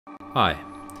Hi,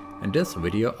 in this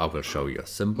video I will show you a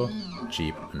simple,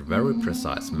 cheap and very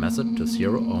precise method to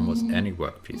zero almost any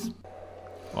workpiece.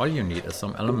 All you need is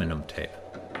some aluminum tape.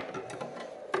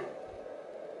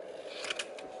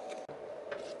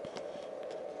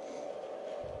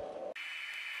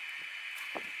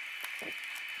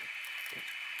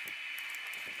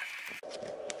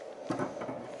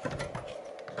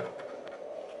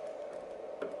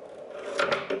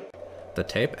 The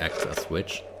tape acts as a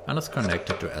switch and is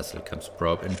connected to Estlcam's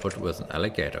probe input with an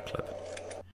alligator clip.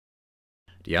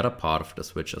 The other part of the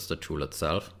switch is the tool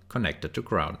itself, connected to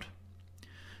ground.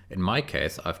 In my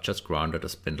case, I've just grounded a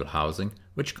spindle housing,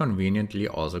 which conveniently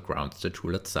also grounds the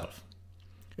tool itself.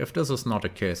 If this is not the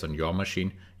case on your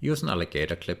machine, use an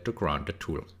alligator clip to ground the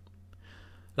tool.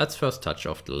 Let's first touch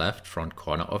off the left front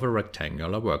corner of a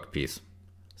rectangular workpiece.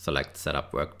 Select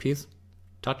Setup Workpiece,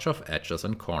 touch off edges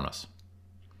and corners.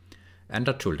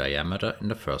 Enter tool diameter in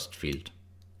the first field,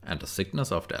 and the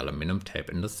thickness of the aluminum tape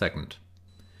in the second.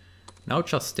 Now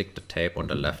just stick the tape on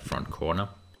the left front corner.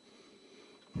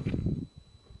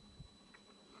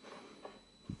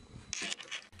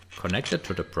 Connect it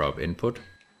to the probe input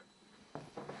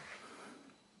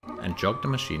and jog the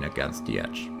machine against the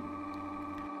edge.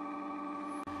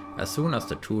 As soon as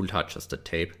the tool touches the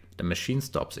tape, the machine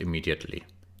stops immediately,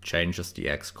 changes the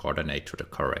X coordinate to the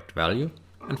correct value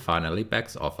and finally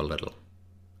backs off a little.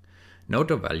 Note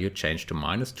the value changed to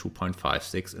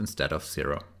 -2.56 instead of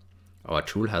 0. Our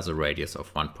tool has a radius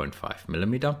of 1.5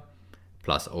 mm,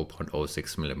 plus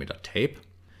 0.06 mm tape,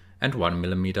 and 1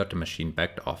 mm the machine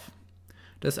backed off.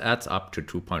 This adds up to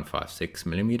 2.56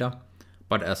 mm,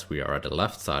 but as we are at the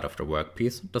left side of the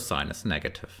workpiece, the sign is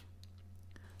negative.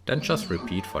 Then just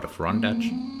repeat for the front edge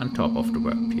and top of the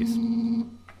workpiece.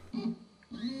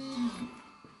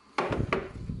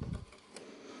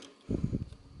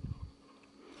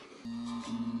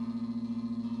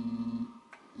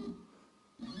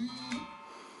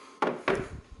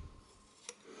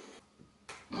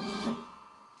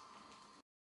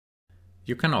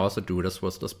 You can also do this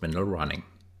with the spindle running.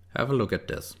 Have a look at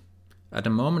this. At the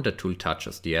moment the tool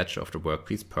touches the edge of the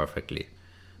workpiece perfectly,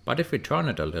 but if we turn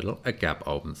it a little, a gap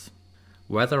opens.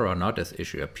 Whether or not this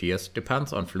issue appears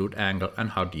depends on fluid angle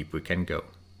and how deep we can go.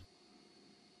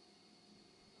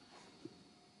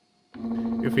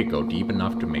 If we go deep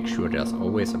enough to make sure there's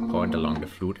always a point along the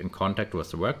fluid in contact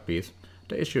with the workpiece,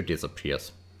 the issue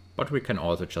disappears, but we can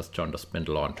also just turn the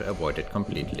spindle on to avoid it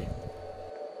completely.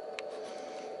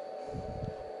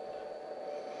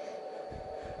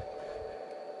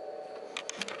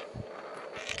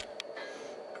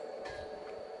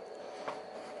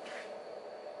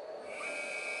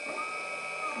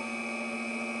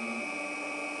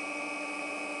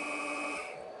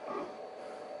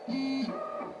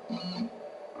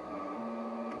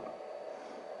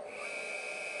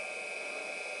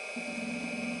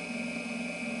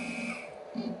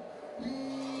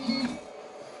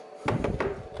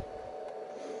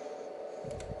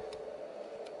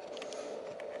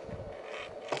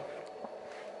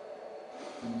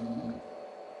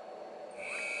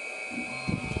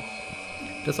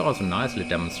 This also nicely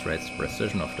demonstrates the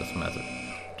precision of this method.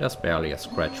 There's barely a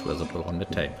scratch visible on the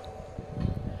tape.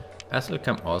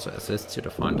 Estlcam also assists you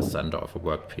to find the center of a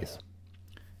workpiece.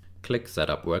 Click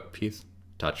Setup Workpiece,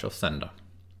 touch of center.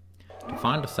 To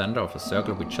find the center of a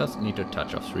circle we just need to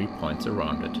touch off 3 points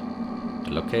around it.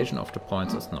 The location of the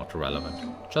points is not relevant,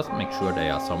 just make sure they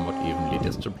are somewhat evenly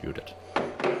distributed.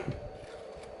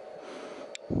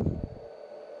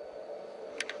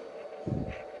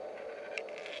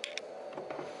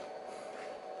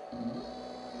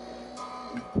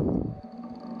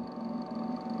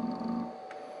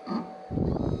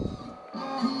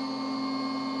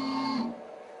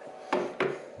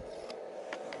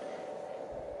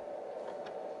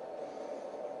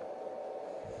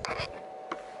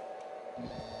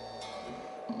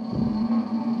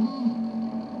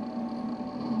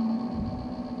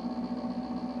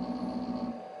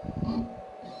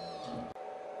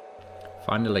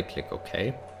 Finally click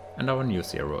OK and our new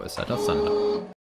zero is at our center.